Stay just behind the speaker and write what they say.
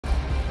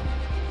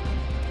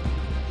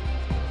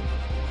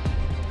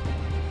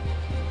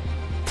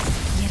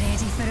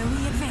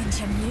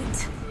such a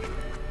mute.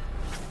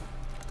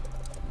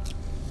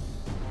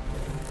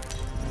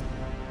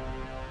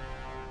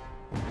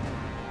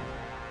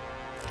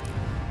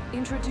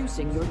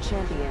 Introducing your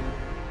champion.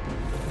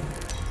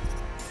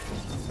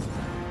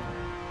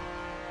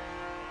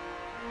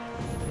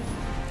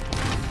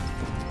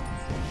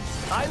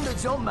 I'm the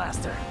Jump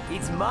Master.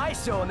 It's my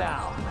show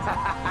now.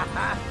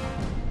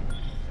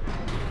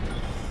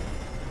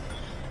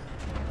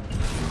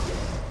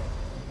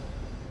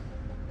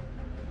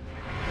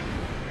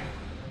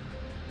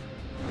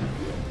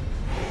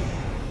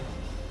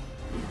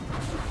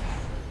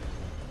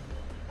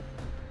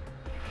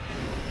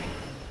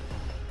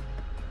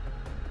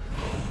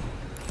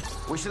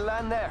 We should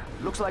land there.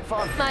 Looks like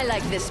fun. I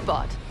like this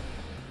spot.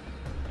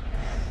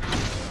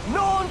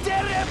 Non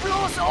terre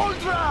plus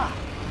ultra!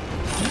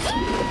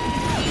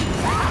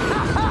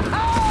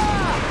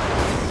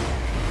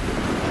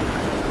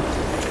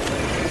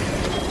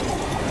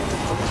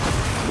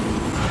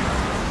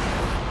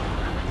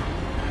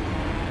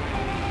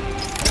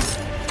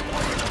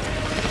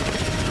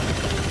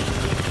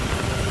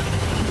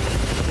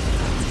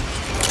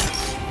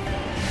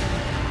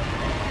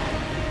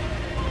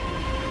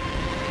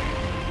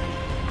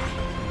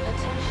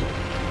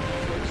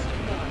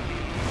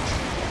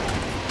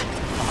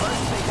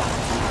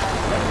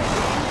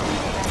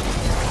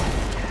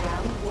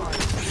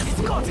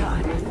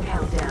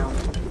 Countdown.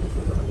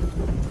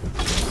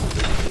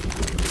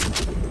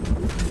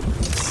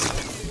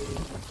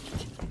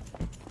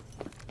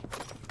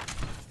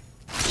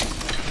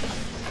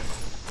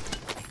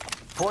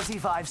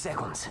 45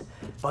 seconds,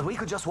 but we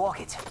could just walk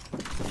it.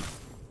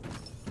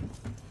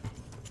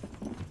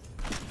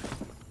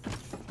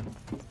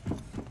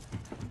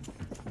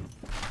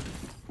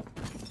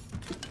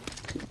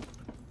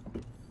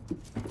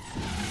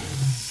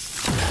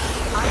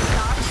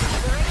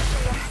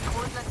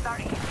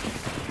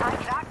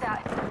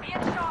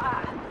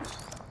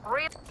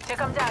 Here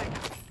comes down.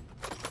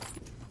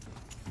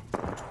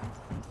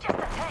 Just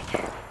a tank.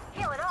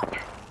 Heal it up.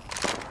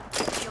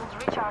 Shields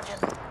recharging.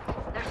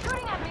 They're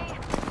shooting at me.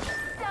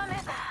 Damn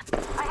it.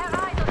 I have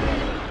eyes on the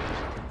enemy.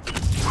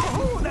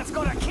 Ooh, that's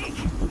got a kick!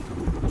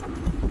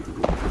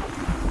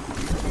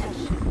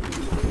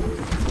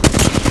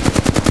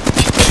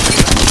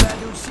 Bad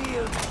new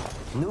shield.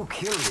 New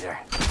kill leader.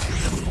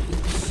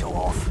 Show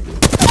off.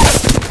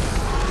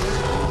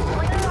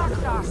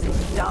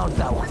 Down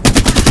that one.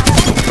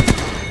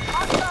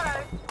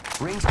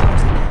 Rings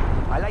closing.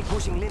 I like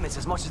pushing limits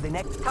as much as they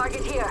next.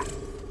 Target here.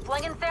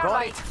 Flinging thermite.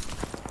 Right.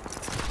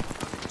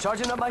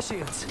 Charging up my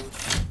shields.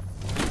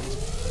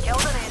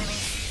 Killed an enemy.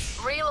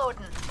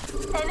 Reloading.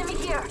 Enemy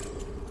here.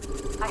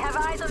 I have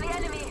eyes on the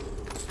enemy.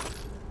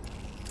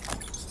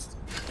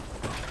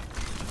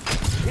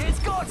 It's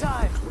go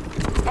time!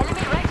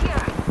 Enemy right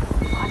here.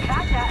 I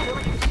cracked that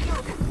hooligan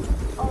shield.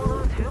 All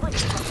those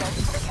hooligans are dead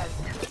for the count.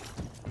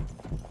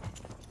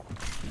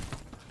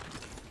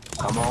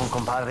 Come on,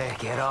 compadre,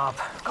 get up.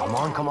 Come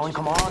on, come on,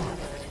 come on.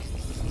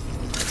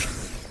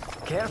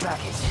 Care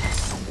package.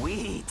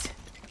 Sweet.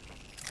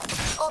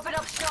 Open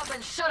up shop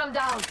and shut them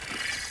down.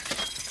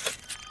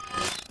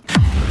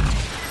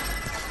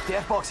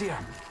 Death box here.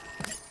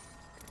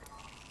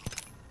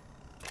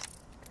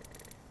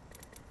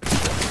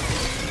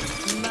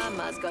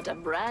 Mama's got a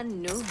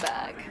brand new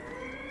bag.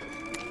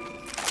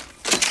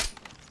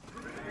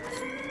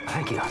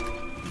 Thank you.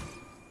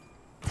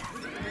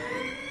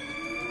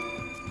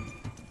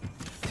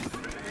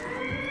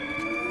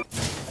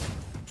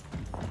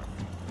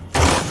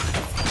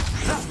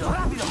 Rápido,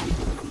 rápido.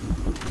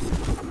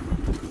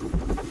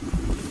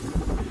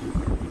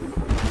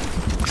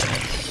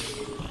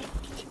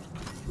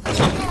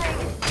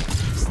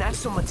 Snatch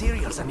some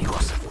materials,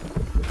 amigos.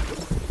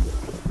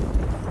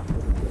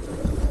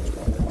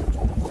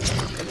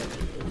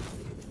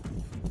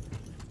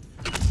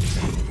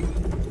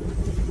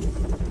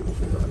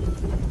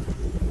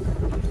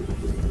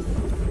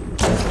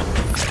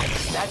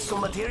 Snatch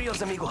some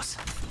materials, amigos.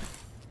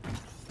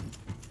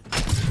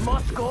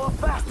 Must go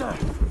faster.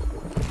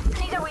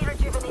 Need a wee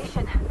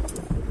rejuvenation.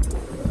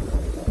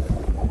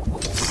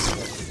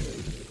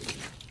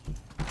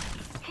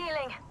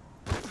 Healing.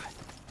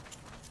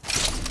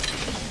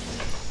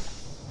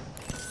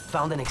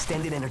 Found an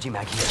extended energy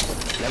mag here.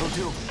 Level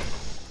 2.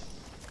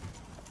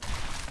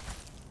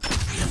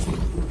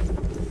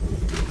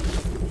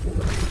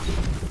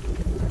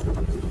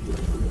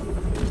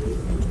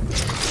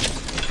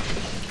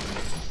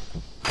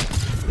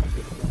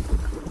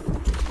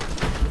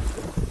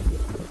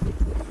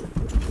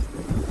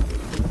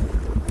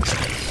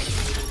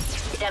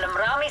 Tell him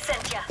Rami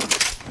sent ya.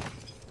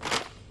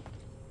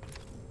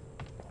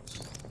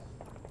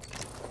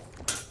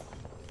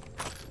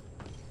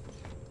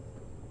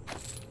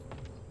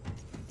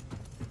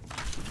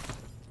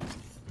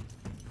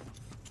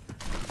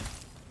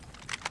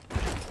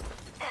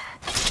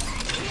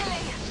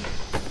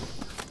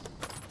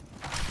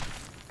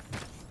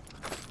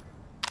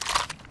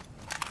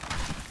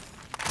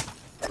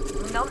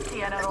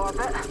 Numpty in our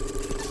orbit.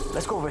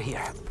 Let's go over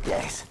here.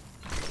 Yes.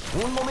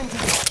 Un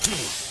momentito.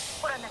 Please.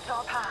 We're in the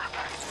top half.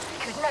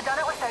 Couldn't have done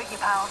it without you,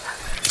 pals.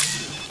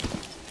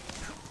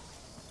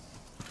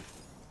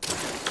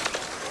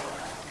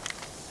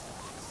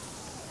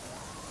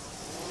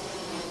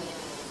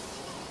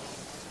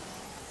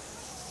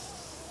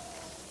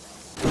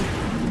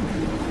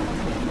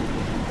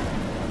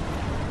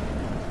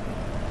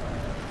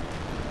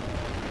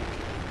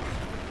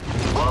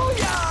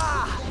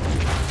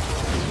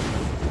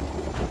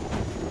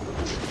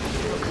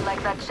 Looks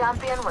like that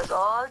champion was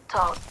all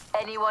talk.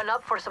 Anyone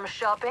up for some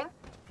shopping?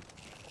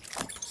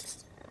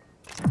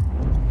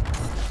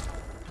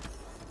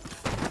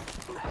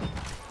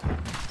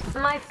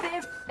 My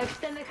favorite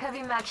extended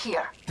heavy mag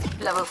here.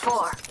 Level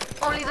 4.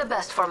 Only the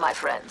best for my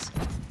friends.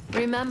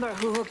 Remember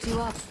who hooked you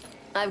up?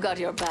 I've got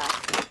your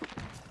back.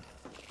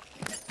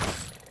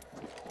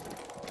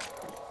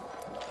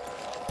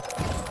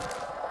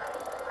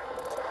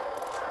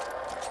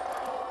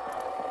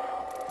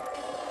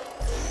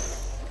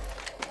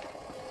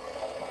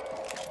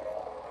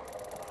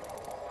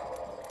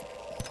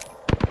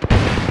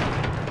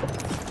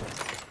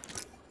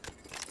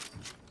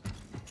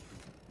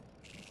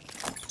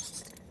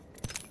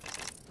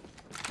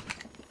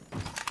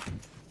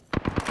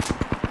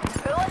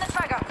 Pulling the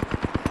trigger.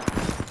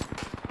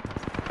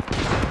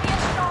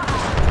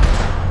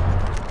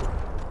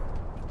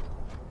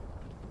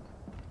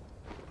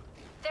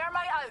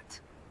 Thermite out.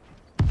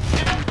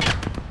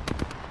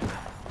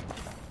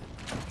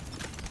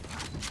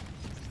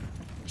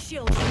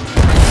 Shield. He's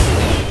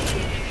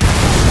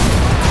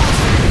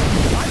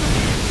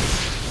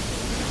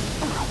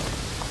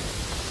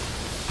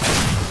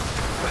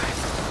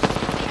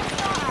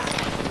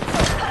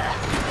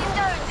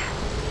down.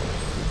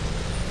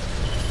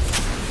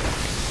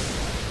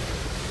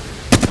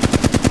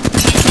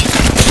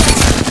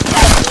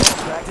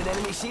 Cracked an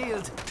enemy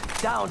shield.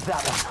 Downed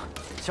that one.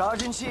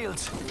 Charging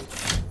shields.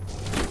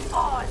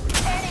 Oh,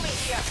 enemy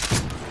here.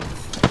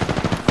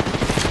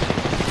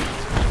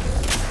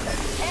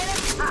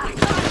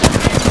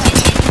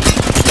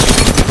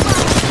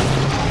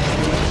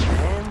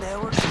 And there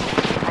were two.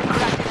 I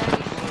cracked an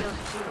enemy shield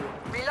too.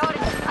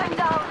 Reloading. I'm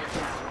down.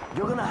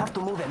 You're gonna have to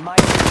move at my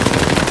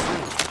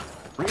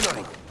speed.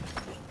 Reloading.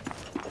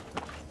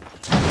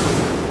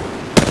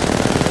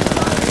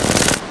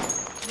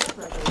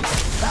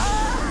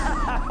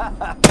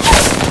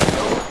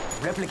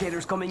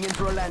 Replicators coming in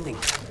for a landing.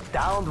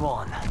 Downed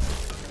one.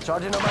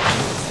 Charging on my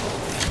shields.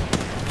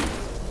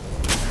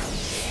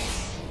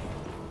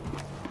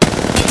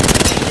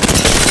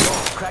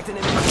 Oh, cracked an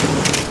enemy.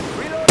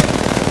 Reloading.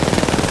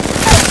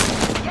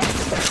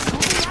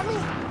 Shooting at me.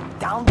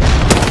 Down.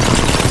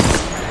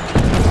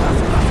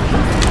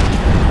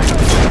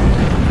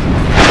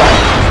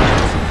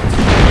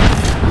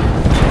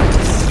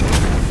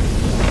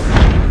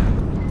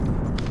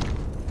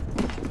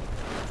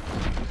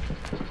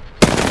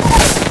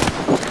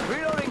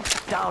 Reloading.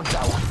 Down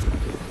that one.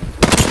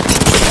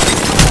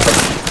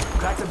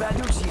 Cracked a bad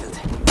dude shield.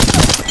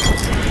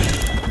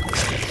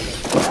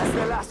 That's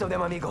the last of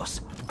them,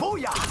 amigos.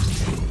 Booyah!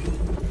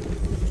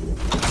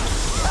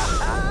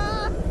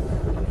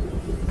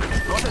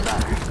 Got the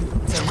banner.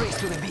 It's a race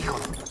to the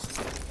beacon.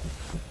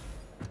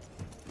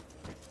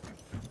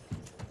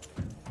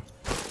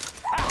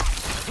 Ha!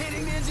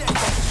 Hitting the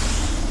ejector.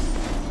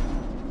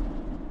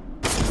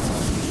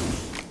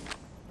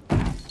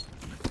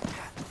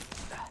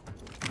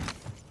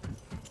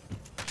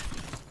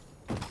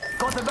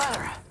 Got the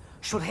banner.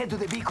 Should head to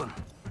the beacon.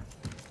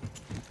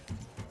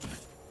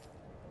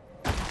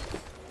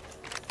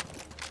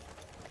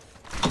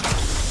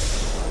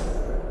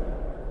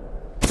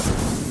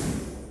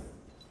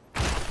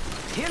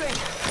 Healing!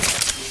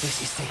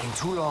 This is taking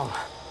too long.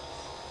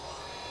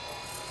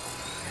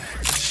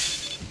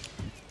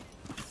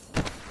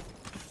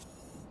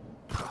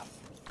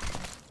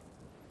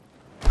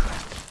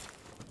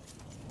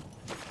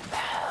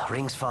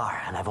 Ring's far,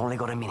 and I've only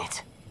got a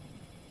minute.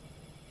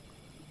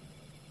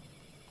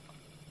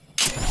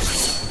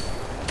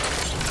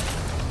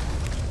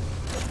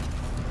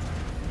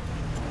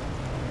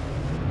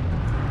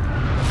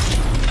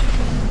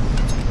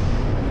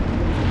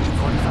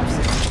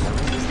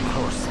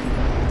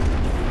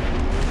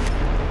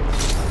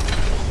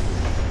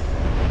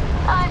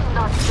 I'm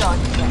not done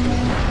yet.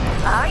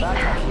 Alright,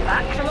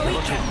 back to the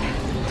weekend.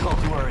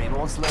 Don't worry, it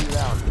won't slow you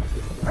down.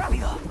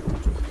 Rápido!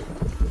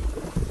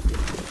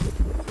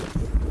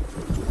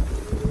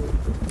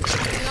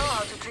 You know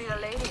how to treat a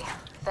lady.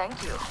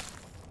 Thank you.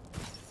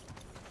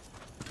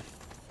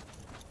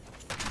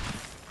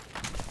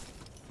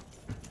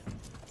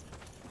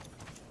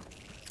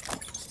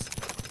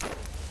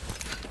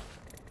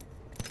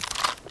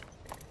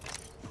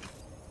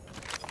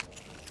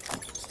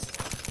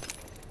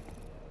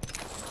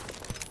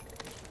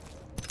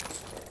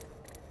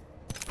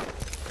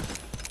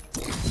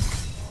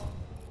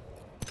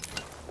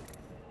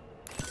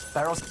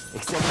 Barrels,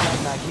 extended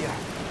light mag here.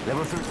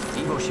 Level 3.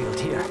 Evo shield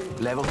here.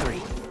 Level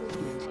 3.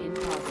 In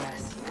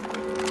progress.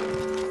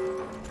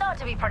 Not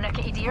to be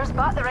pernickety dears,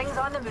 but the ring's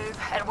on the move,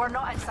 and we're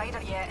not inside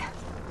her yet.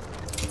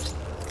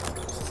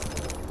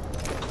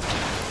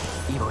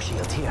 Evo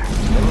shield here.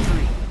 Level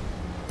 3.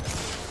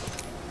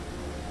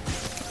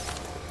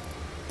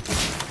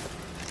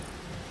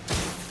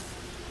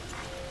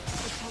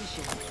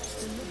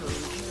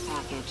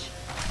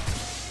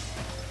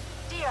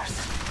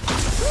 fires.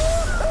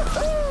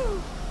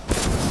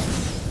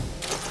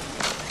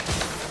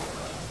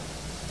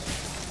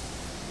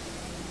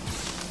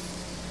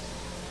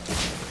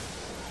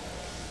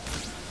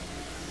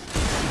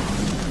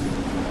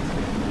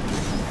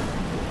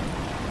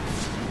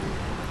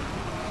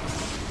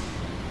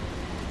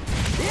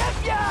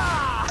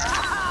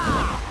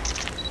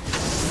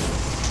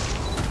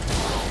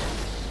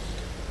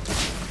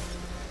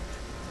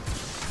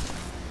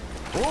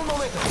 Un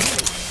momento.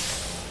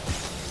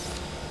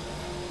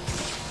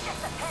 Check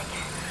the tank.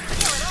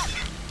 Heal it up.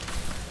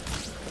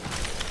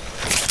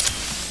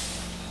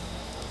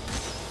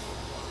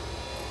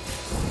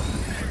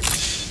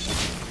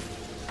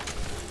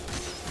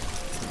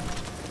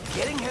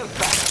 Getting health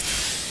back.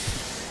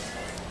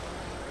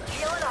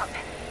 Heal it up.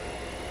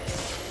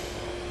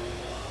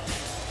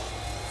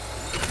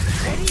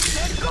 Ready,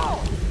 set, go!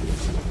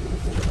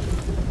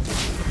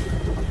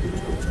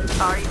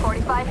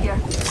 RE-45 here.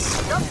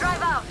 Don't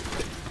drive out.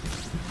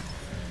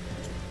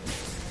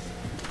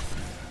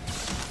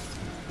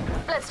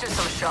 Let's do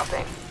some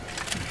shopping.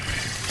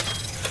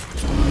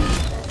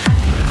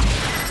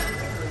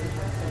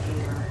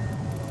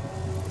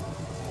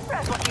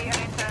 That's what you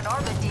enter an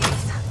orbit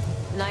deals.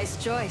 Nice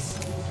choice.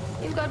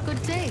 You've got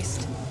good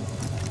taste.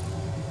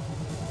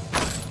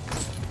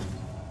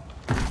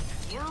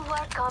 You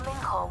are coming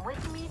home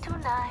with me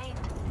tonight.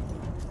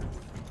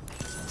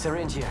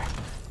 Syringe here.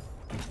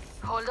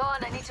 Hold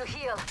on, I need to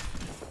heal.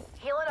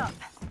 Heal it up.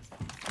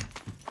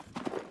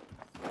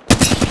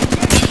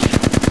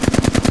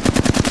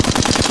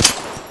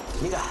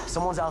 Mira,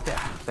 someone's out there.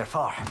 They're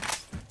far.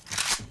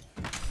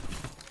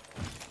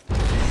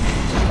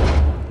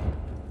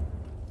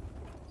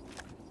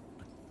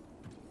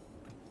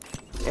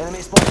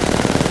 Enemy spotted.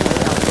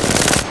 Way out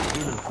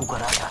there. Little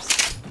cucarachas.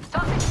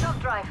 Toxic shock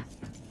drive.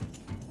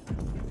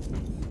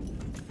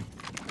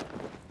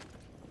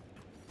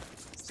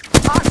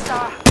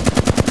 Arcstar.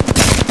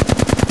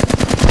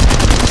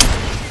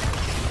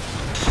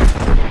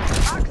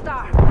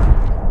 Arcstar.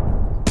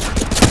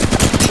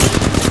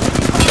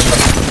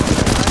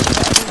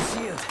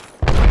 Shield.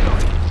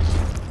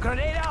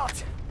 Grenade out!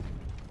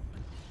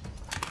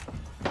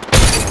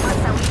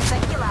 Passa un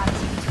speculare.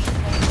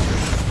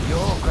 Yo,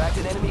 cracked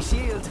an enemy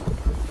shield.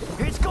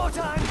 It's go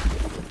time!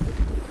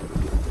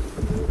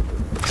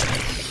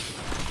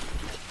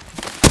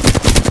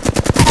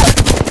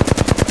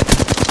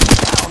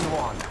 Down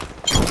one.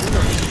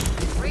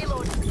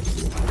 Reload.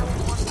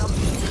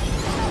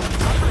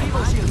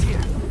 Evo shields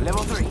here.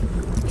 Level 3.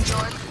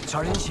 Yours.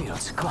 Charging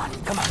shields. Come on,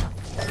 come on.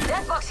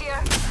 Death box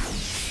here.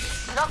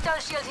 Knockdown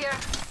shield here.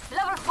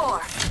 Level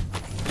 4.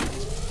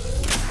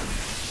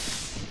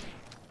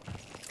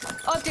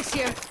 Optics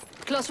here.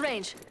 Close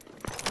range.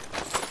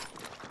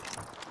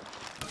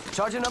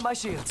 Charging up my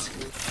shields.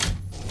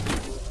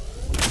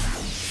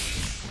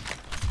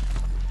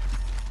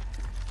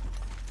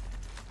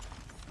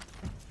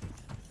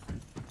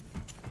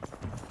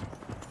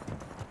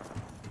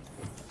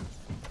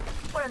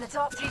 We're in the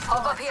top 3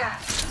 spots. Up here.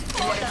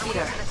 Optics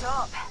here. To the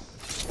top.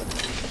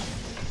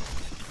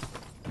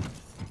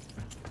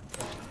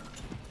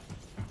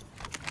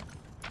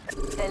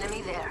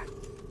 Enemy there.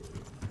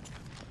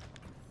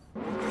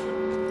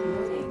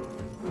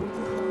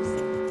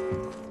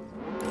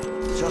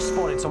 Just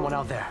spotted someone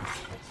out there.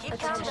 Keep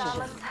calm,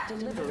 darling.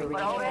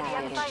 We're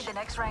already inside the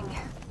next ring.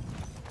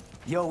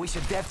 Yo, we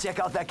should def check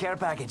out that care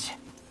package.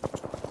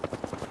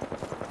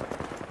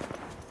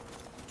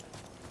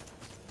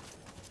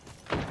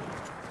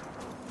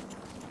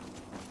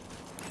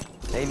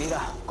 Hey,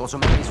 mira, got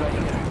some enemies right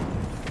here.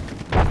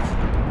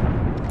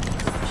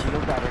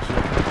 Shield battery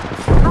here.